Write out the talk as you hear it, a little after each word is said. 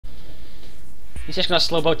He's just gonna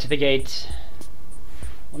slow boat to the gate.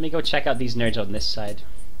 Let me go check out these nerds on this side.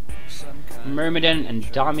 Myrmidon and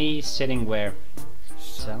Dami sitting where?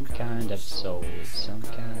 Some kind of soul, some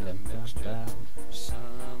kind of...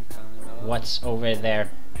 What's over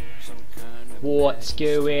there? What's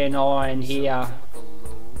going on here?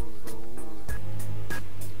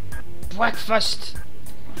 Breakfast!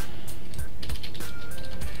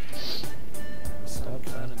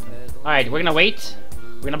 Alright, we're gonna wait.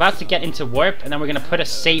 We're about to get into warp, and then we're gonna put a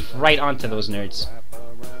safe right onto those nerds.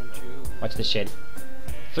 Watch this shit.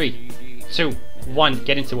 3, 2, 1,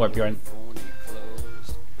 get into warp, Bjorn.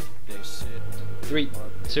 3,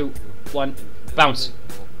 2, 1, bounce.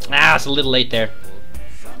 Ah, it's a little late there.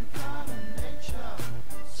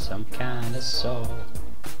 Some kind of soul.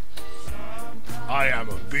 I am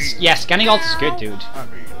a bee. Yeah, scanning alt is good, dude. I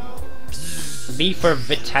mean, V for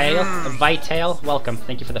Vital. Welcome.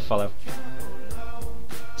 Thank you for the follow.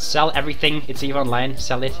 Sell everything. It's EVE Online.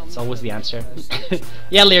 Sell it. It's always the answer.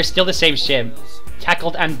 Yeah, Lear, still the same shit.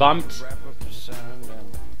 Tackled and bumped.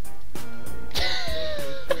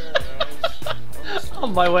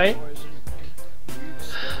 On my way.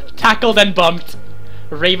 Tackled and bumped.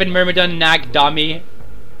 Raven, Myrmidon, Nag, Dami.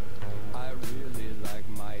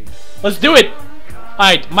 Let's do it!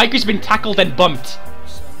 Alright, Micro's been tackled and bumped.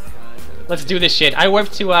 Let's do this shit. I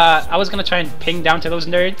warped to, I was gonna try and ping down to those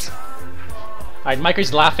nerds. Alright,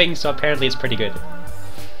 Micro's laughing, so apparently it's pretty good.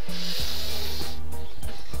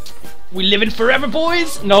 We living forever,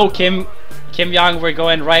 boys! No, Kim Young, we're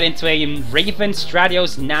going right into a Raven,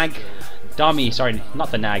 Stratios, Nag, Dami. Sorry, not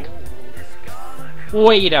the Nag.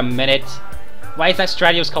 Wait a minute. Why is that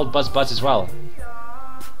Stratios called Buzz Buzz as well?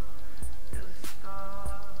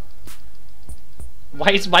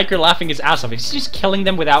 Why is Micro laughing his ass off? Is he just killing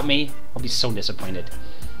them without me? I'll be so disappointed.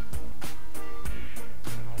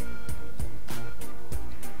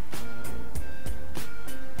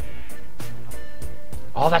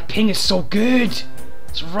 Oh, that ping is so good!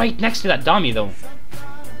 It's right next to that Dami, though.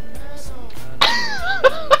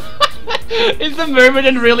 Is the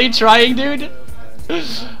Myrmidon really trying, dude?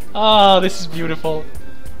 Oh, this is beautiful.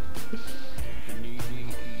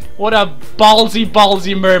 What a ballsy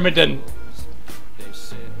Myrmidon.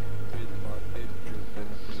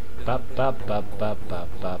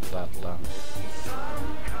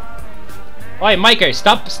 Oi, Miker,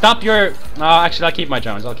 stop your... Oh, actually, I'll keep my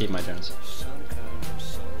drones.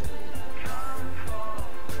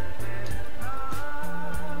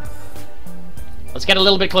 Let's get a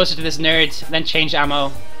little bit closer to this nerd, then change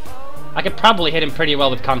ammo. I could probably hit him pretty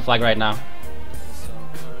well with Conflag right now.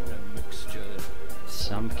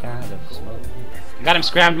 Some kind of... I got him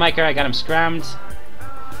scrammed, Miker. I got him scrammed.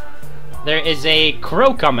 There is a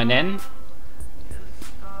crow coming in.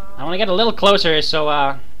 I want to get a little closer so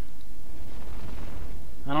I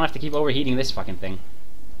don't have to keep overheating this fucking thing.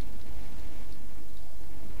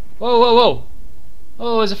 Whoa.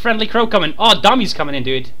 Oh, there's a friendly crow coming. Oh, Dami's coming in,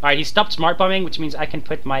 dude. Alright, he stopped smart bombing, which means I can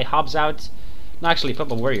put my hobs out. No, actually, put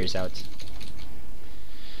my warriors out.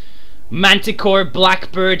 Manticore,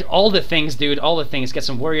 Blackbird, all the things, dude. All the things. Get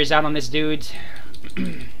some warriors out on this dude.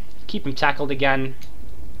 Keep him tackled again.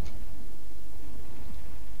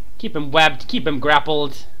 Keep him webbed, keep him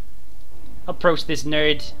grappled. Approach this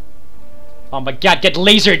nerd. Oh my god, get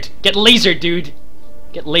lasered! Get lasered, dude!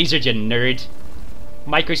 Get lasered, you nerd.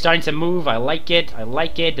 Micro's starting to move, I like it.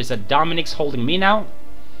 There's a Dominic's holding me now.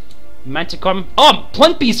 Manticore. Oh,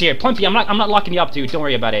 Plumpy's here! Plumpy, I'm not locking you up, dude. Don't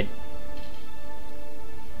worry about it.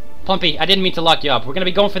 Plumpy, I didn't mean to lock you up. We're gonna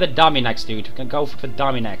be going for the Dami next, dude. We're gonna go for the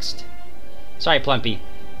Dami next. Sorry, Plumpy.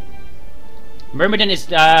 Myrmidon is,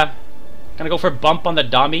 gonna go for a bump on the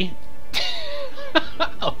Dami.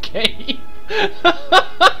 Okay.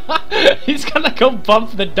 He's gonna go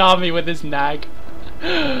bump the Dami with his Nag.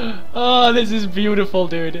 Oh, this is beautiful,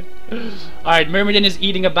 dude. Alright, Myrmidon is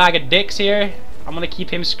eating a bag of dicks here. I'm gonna keep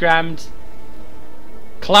him scrammed.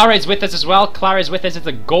 Clara is with us as well. There's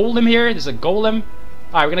a golem here. There's a golem.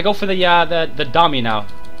 Alright, we're gonna go for the Dami now.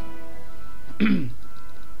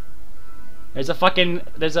 There's a fucking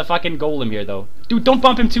golem here though. Dude, don't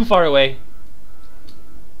bump him too far away.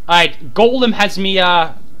 Alright, golem has me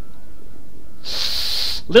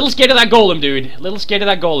little scared of that golem, dude. Little scared of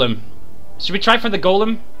that golem. Should we try for the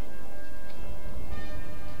golem?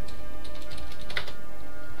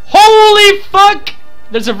 Holy fuck!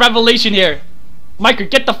 There's a revelation here. Micro,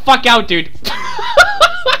 get the fuck out, dude.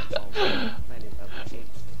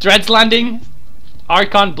 Dreads landing,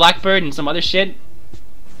 Archon, Blackbird, and some other shit.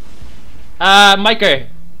 Micro,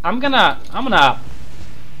 I'm gonna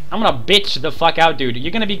bitch the fuck out, dude.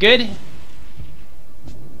 You're gonna be good?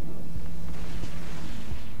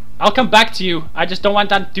 I'll come back to you. I just don't want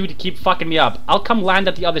that dude to keep fucking me up. I'll come land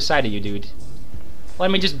at the other side of you, dude.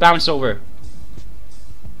 Let me just bounce over.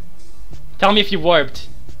 Tell me if you warped.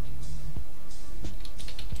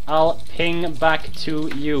 I'll ping back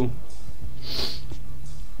to you.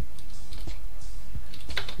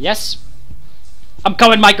 Yes. I'm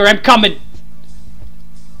coming, Micro. I'm coming.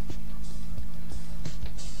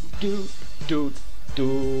 Dude.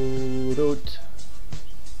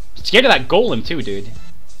 Scared of that golem too, dude.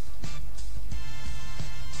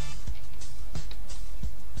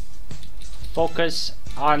 Focus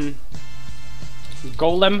on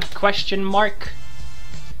golem, question mark.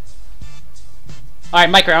 Alright,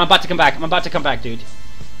 Micro, I'm about to come back. I'm about to come back, dude.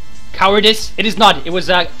 Cowardice? It is not. It was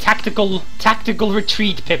a tactical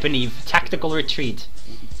retreat, Pippineve. Tactical retreat.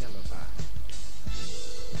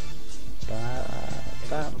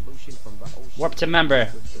 Warp to member.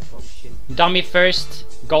 Dummy first,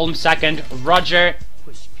 golem second, Roger.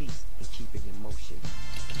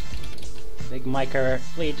 Big Micro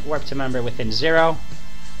fleet, warp to member within 0.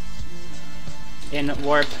 In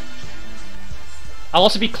warp. I'll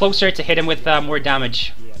also be closer to hit him with more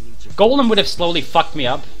damage. Golem would have slowly fucked me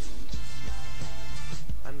up.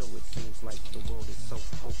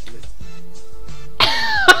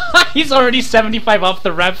 He's already 75 off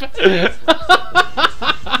the rep.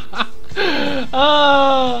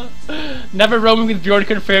 Never roaming with Bjorn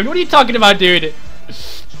confirmed. What are you talking about, dude?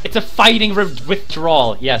 It's a fighting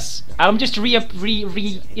withdrawal. Yes, I'm just you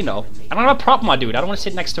know. I don't have a prop mod, dude. I don't want to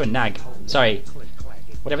sit next to a nag. Sorry,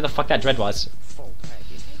 whatever the fuck that dread was.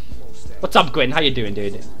 What's up, Gwyn? How you doing,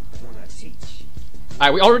 dude?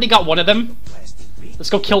 Alright, we already got one of them. Let's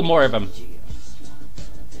go kill more of them.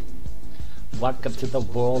 Welcome to the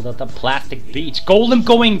world of the plastic beach. Golem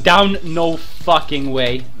going down? No fucking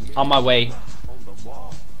way. On my way.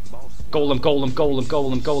 Golem, golem, golem,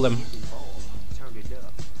 golem, golem.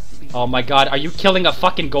 Oh my god, are you killing a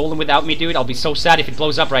fucking golem without me, dude? I'll be so sad if it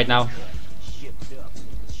blows up right now.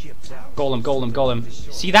 Golem, golem, golem.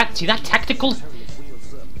 See that? See that tactical?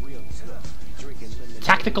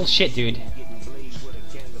 Tactical shit, dude.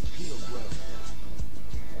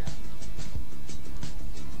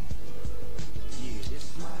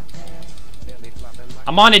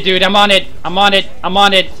 I'm on it, dude. I'm on it. I'm on it. I'm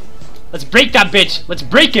on it. Let's break that bitch. Let's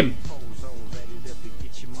break him.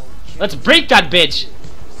 Let's break that bitch.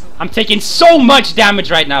 I'm taking so much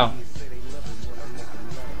damage right now.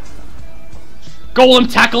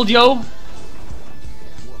 Golem tackled, yo.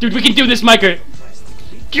 Dude, we can do this, Micro.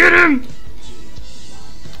 Get him.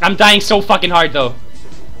 I'm dying so fucking hard, though.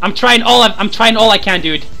 I'm trying all I can,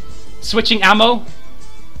 dude. Switching ammo.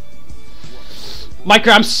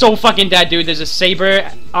 Micro, I'm so fucking dead, dude. There's a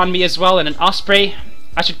Saber on me as well, and an Osprey.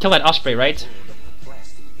 I should kill that Osprey, right?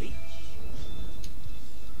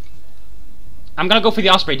 I'm gonna go for the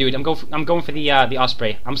Osprey, dude. I'm going for the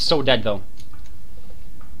Osprey. I'm so dead, though.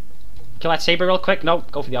 Kill that Saber real quick. No,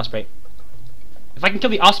 go for the Osprey. If I can kill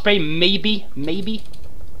the Osprey, maybe.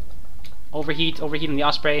 Overheating the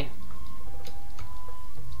Osprey.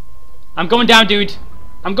 I'm going down, dude.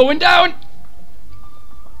 I'm going down.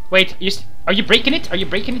 Wait, are you breaking it? Are you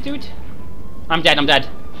breaking it, dude? I'm dead, I'm dead.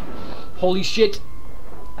 Holy shit.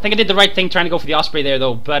 I think I did the right thing trying to go for the Osprey there,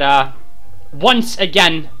 though. But, once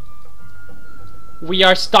again, we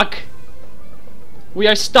are stuck. We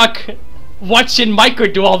are stuck watching Micro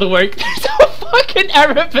do all the work. There's a fucking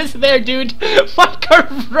Erebus there, dude. Micro,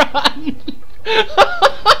 run.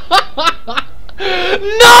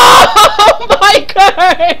 No, Micro!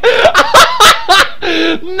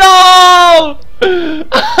 No!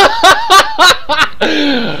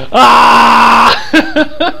 Ah!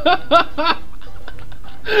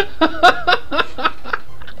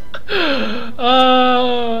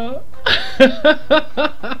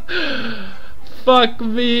 Fuck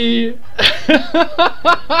me.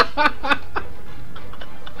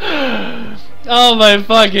 Oh my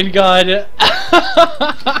fucking god.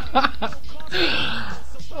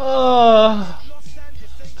 Oh.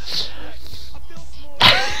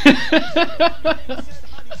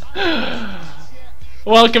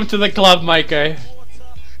 Welcome to the club, Micro.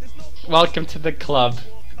 Welcome to the club.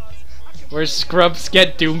 Where scrubs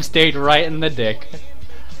get doomsdayed right in the dick.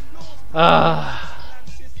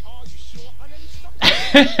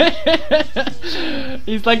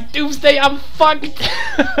 He's like, Doomsday, I'm fucked.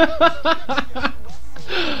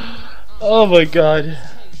 Oh my god.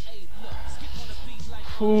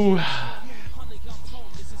 Ooh.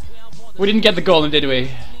 We didn't get the golem, did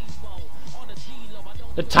we?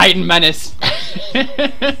 The Titan Menace.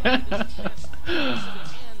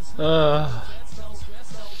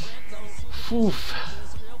 Oof.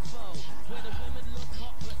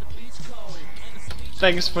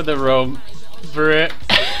 Thanks for the roam, bruh.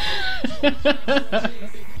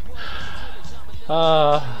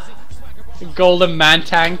 Golden man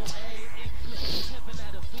tanked.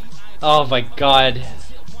 Oh my god.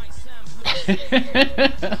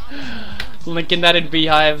 Linking that in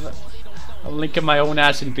Beehive. I'm linking my own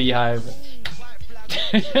ass in Beehive.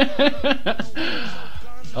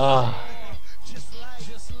 Oh.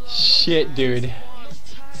 Shit, dude.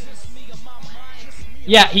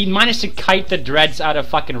 Yeah, he managed to kite the dreads out of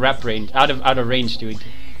fucking rep range, out of range, dude.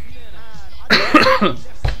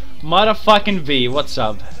 Motherfucking V, what's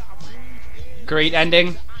up? Great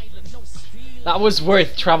ending. That was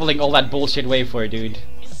worth traveling all that bullshit way for, dude.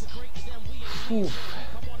 Whew.